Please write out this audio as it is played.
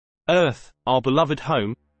Earth, our beloved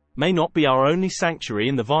home, may not be our only sanctuary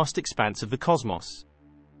in the vast expanse of the cosmos.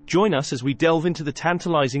 Join us as we delve into the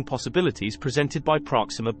tantalizing possibilities presented by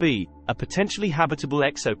Proxima b, a potentially habitable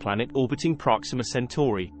exoplanet orbiting Proxima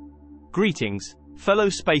Centauri. Greetings, fellow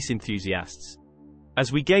space enthusiasts.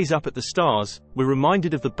 As we gaze up at the stars, we're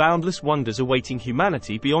reminded of the boundless wonders awaiting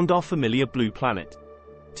humanity beyond our familiar blue planet.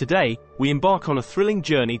 Today, we embark on a thrilling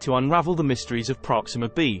journey to unravel the mysteries of Proxima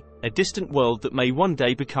b, a distant world that may one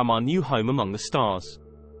day become our new home among the stars.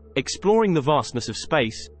 Exploring the vastness of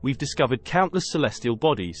space, we've discovered countless celestial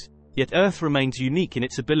bodies, yet Earth remains unique in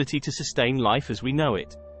its ability to sustain life as we know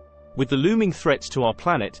it. With the looming threats to our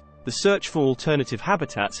planet, the search for alternative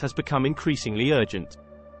habitats has become increasingly urgent.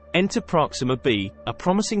 Enter Proxima b, a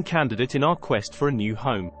promising candidate in our quest for a new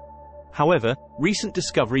home. However, recent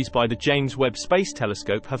discoveries by the James Webb Space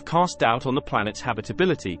Telescope have cast doubt on the planet's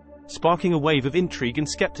habitability, sparking a wave of intrigue and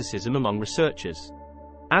skepticism among researchers.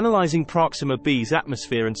 Analyzing Proxima b's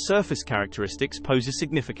atmosphere and surface characteristics poses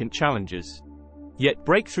significant challenges. Yet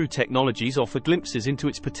breakthrough technologies offer glimpses into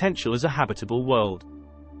its potential as a habitable world.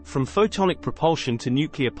 From photonic propulsion to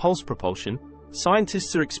nuclear pulse propulsion,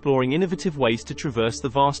 scientists are exploring innovative ways to traverse the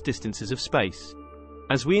vast distances of space.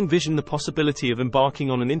 As we envision the possibility of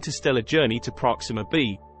embarking on an interstellar journey to Proxima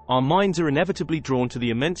b, our minds are inevitably drawn to the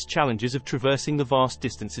immense challenges of traversing the vast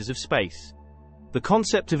distances of space. The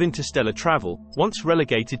concept of interstellar travel, once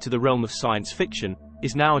relegated to the realm of science fiction,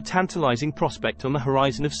 is now a tantalizing prospect on the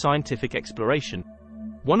horizon of scientific exploration.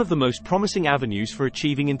 One of the most promising avenues for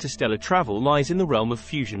achieving interstellar travel lies in the realm of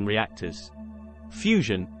fusion reactors.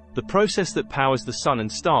 Fusion, the process that powers the sun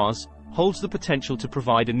and stars, holds the potential to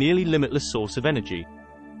provide a nearly limitless source of energy.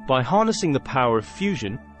 By harnessing the power of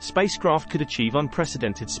fusion, spacecraft could achieve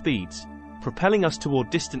unprecedented speeds, propelling us toward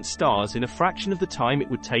distant stars in a fraction of the time it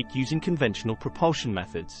would take using conventional propulsion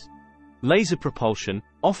methods. Laser propulsion,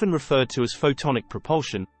 often referred to as photonic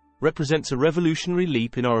propulsion, represents a revolutionary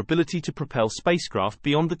leap in our ability to propel spacecraft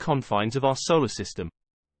beyond the confines of our solar system.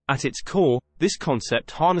 At its core, this concept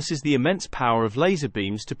harnesses the immense power of laser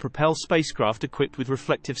beams to propel spacecraft equipped with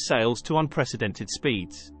reflective sails to unprecedented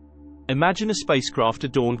speeds. Imagine a spacecraft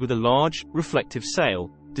adorned with a large, reflective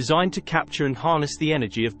sail, designed to capture and harness the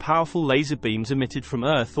energy of powerful laser beams emitted from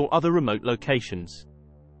Earth or other remote locations.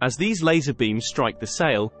 As these laser beams strike the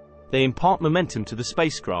sail, they impart momentum to the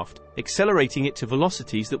spacecraft, accelerating it to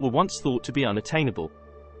velocities that were once thought to be unattainable.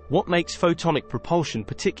 What makes photonic propulsion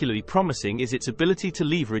particularly promising is its ability to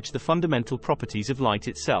leverage the fundamental properties of light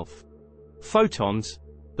itself. Photons,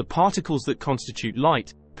 the particles that constitute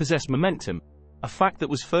light, possess momentum, a fact that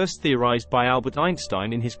was first theorized by Albert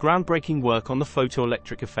Einstein in his groundbreaking work on the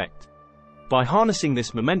photoelectric effect. By harnessing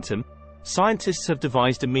this momentum, scientists have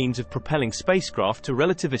devised a means of propelling spacecraft to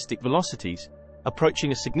relativistic velocities,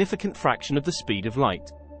 approaching a significant fraction of the speed of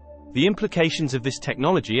light. The implications of this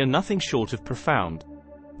technology are nothing short of profound.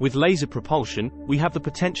 With laser propulsion, we have the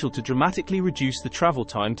potential to dramatically reduce the travel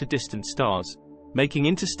time to distant stars, making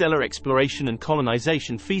interstellar exploration and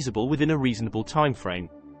colonization feasible within a reasonable timeframe.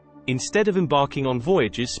 Instead of embarking on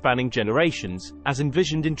voyages spanning generations, as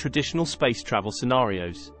envisioned in traditional space travel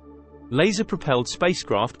scenarios, laser-propelled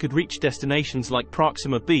spacecraft could reach destinations like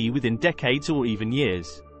Proxima b within decades or even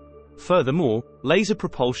years. Furthermore, laser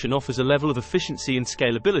propulsion offers a level of efficiency and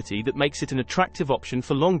scalability that makes it an attractive option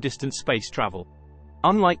for long-distance space travel.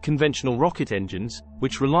 Unlike conventional rocket engines,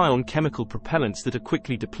 which rely on chemical propellants that are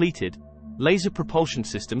quickly depleted, laser propulsion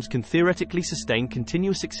systems can theoretically sustain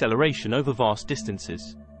continuous acceleration over vast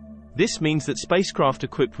distances. This means that spacecraft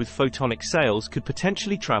equipped with photonic sails could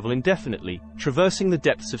potentially travel indefinitely, traversing the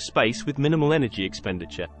depths of space with minimal energy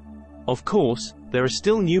expenditure. Of course, there are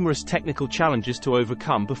still numerous technical challenges to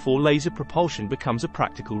overcome before laser propulsion becomes a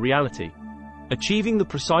practical reality. Achieving the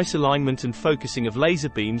precise alignment and focusing of laser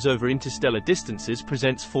beams over interstellar distances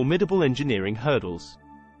presents formidable engineering hurdles,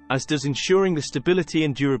 as does ensuring the stability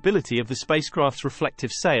and durability of the spacecraft's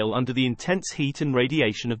reflective sail under the intense heat and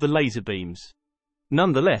radiation of the laser beams.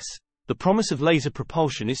 Nonetheless, the promise of laser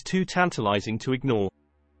propulsion is too tantalizing to ignore.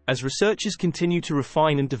 As researchers continue to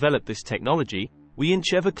refine and develop this technology, we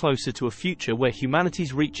inch ever closer to a future where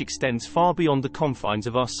humanity's reach extends far beyond the confines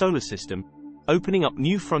of our solar system, opening up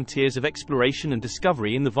new frontiers of exploration and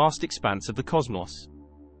discovery in the vast expanse of the cosmos.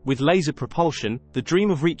 With laser propulsion, the dream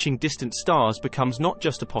of reaching distant stars becomes not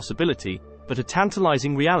just a possibility, but a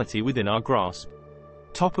tantalizing reality within our grasp.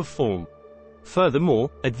 Top of form.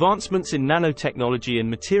 Furthermore, advancements in nanotechnology and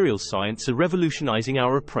materials science are revolutionizing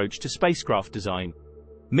our approach to spacecraft design.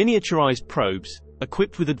 Miniaturized probes,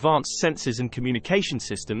 equipped with advanced sensors and communication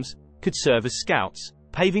systems, could serve as scouts,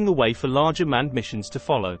 paving the way for larger manned missions to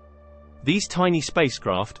follow. These tiny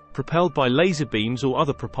spacecraft, propelled by laser beams or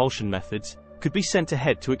other propulsion methods, could be sent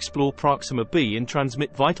ahead to explore Proxima b and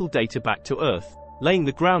transmit vital data back to Earth, laying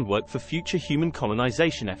the groundwork for future human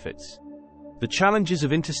colonization efforts. The challenges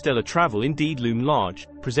of interstellar travel indeed loom large,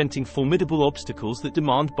 presenting formidable obstacles that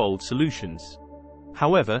demand bold solutions.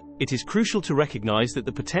 However, it is crucial to recognize that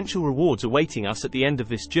the potential rewards awaiting us at the end of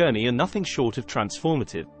this journey are nothing short of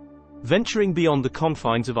transformative. Venturing beyond the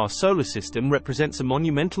confines of our solar system represents a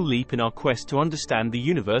monumental leap in our quest to understand the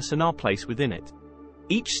universe and our place within it.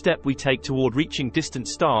 Each step we take toward reaching distant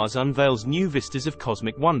stars unveils new vistas of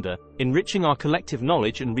cosmic wonder, enriching our collective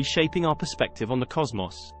knowledge and reshaping our perspective on the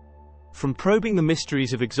cosmos. From probing the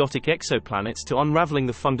mysteries of exotic exoplanets to unraveling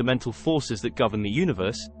the fundamental forces that govern the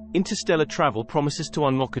universe, interstellar travel promises to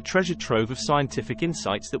unlock a treasure trove of scientific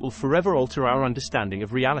insights that will forever alter our understanding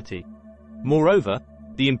of reality. Moreover,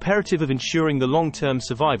 the imperative of ensuring the long-term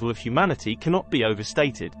survival of humanity cannot be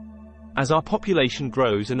overstated. As our population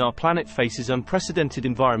grows and our planet faces unprecedented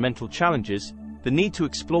environmental challenges, the need to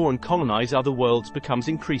explore and colonize other worlds becomes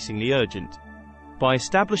increasingly urgent. By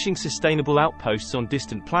establishing sustainable outposts on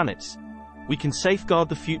distant planets, we can safeguard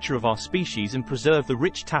the future of our species and preserve the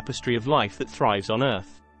rich tapestry of life that thrives on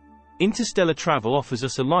Earth. Interstellar travel offers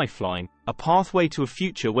us a lifeline, a pathway to a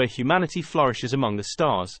future where humanity flourishes among the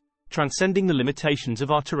stars, transcending the limitations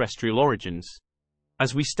of our terrestrial origins.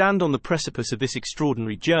 As we stand on the precipice of this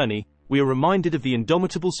extraordinary journey, we are reminded of the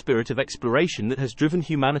indomitable spirit of exploration that has driven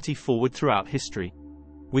humanity forward throughout history.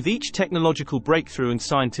 With each technological breakthrough and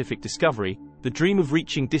scientific discovery, the dream of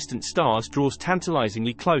reaching distant stars draws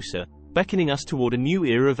tantalizingly closer, beckoning us toward a new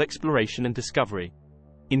era of exploration and discovery.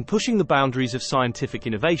 In pushing the boundaries of scientific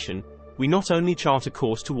innovation, we not only chart a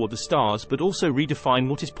course toward the stars but also redefine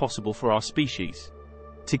what is possible for our species.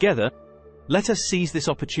 Together, let us seize this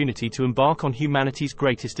opportunity to embark on humanity's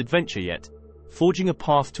greatest adventure yet, forging a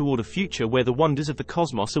path toward a future where the wonders of the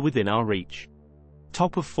cosmos are within our reach.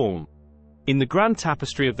 Top of form. In the grand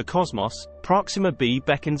tapestry of the cosmos, Proxima b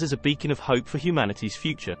beckons as a beacon of hope for humanity's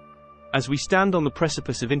future. As we stand on the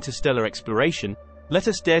precipice of interstellar exploration, let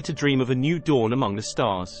us dare to dream of a new dawn among the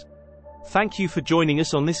stars. Thank you for joining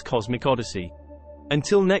us on this cosmic odyssey.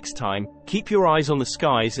 Until next time, keep your eyes on the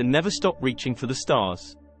skies and never stop reaching for the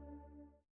stars.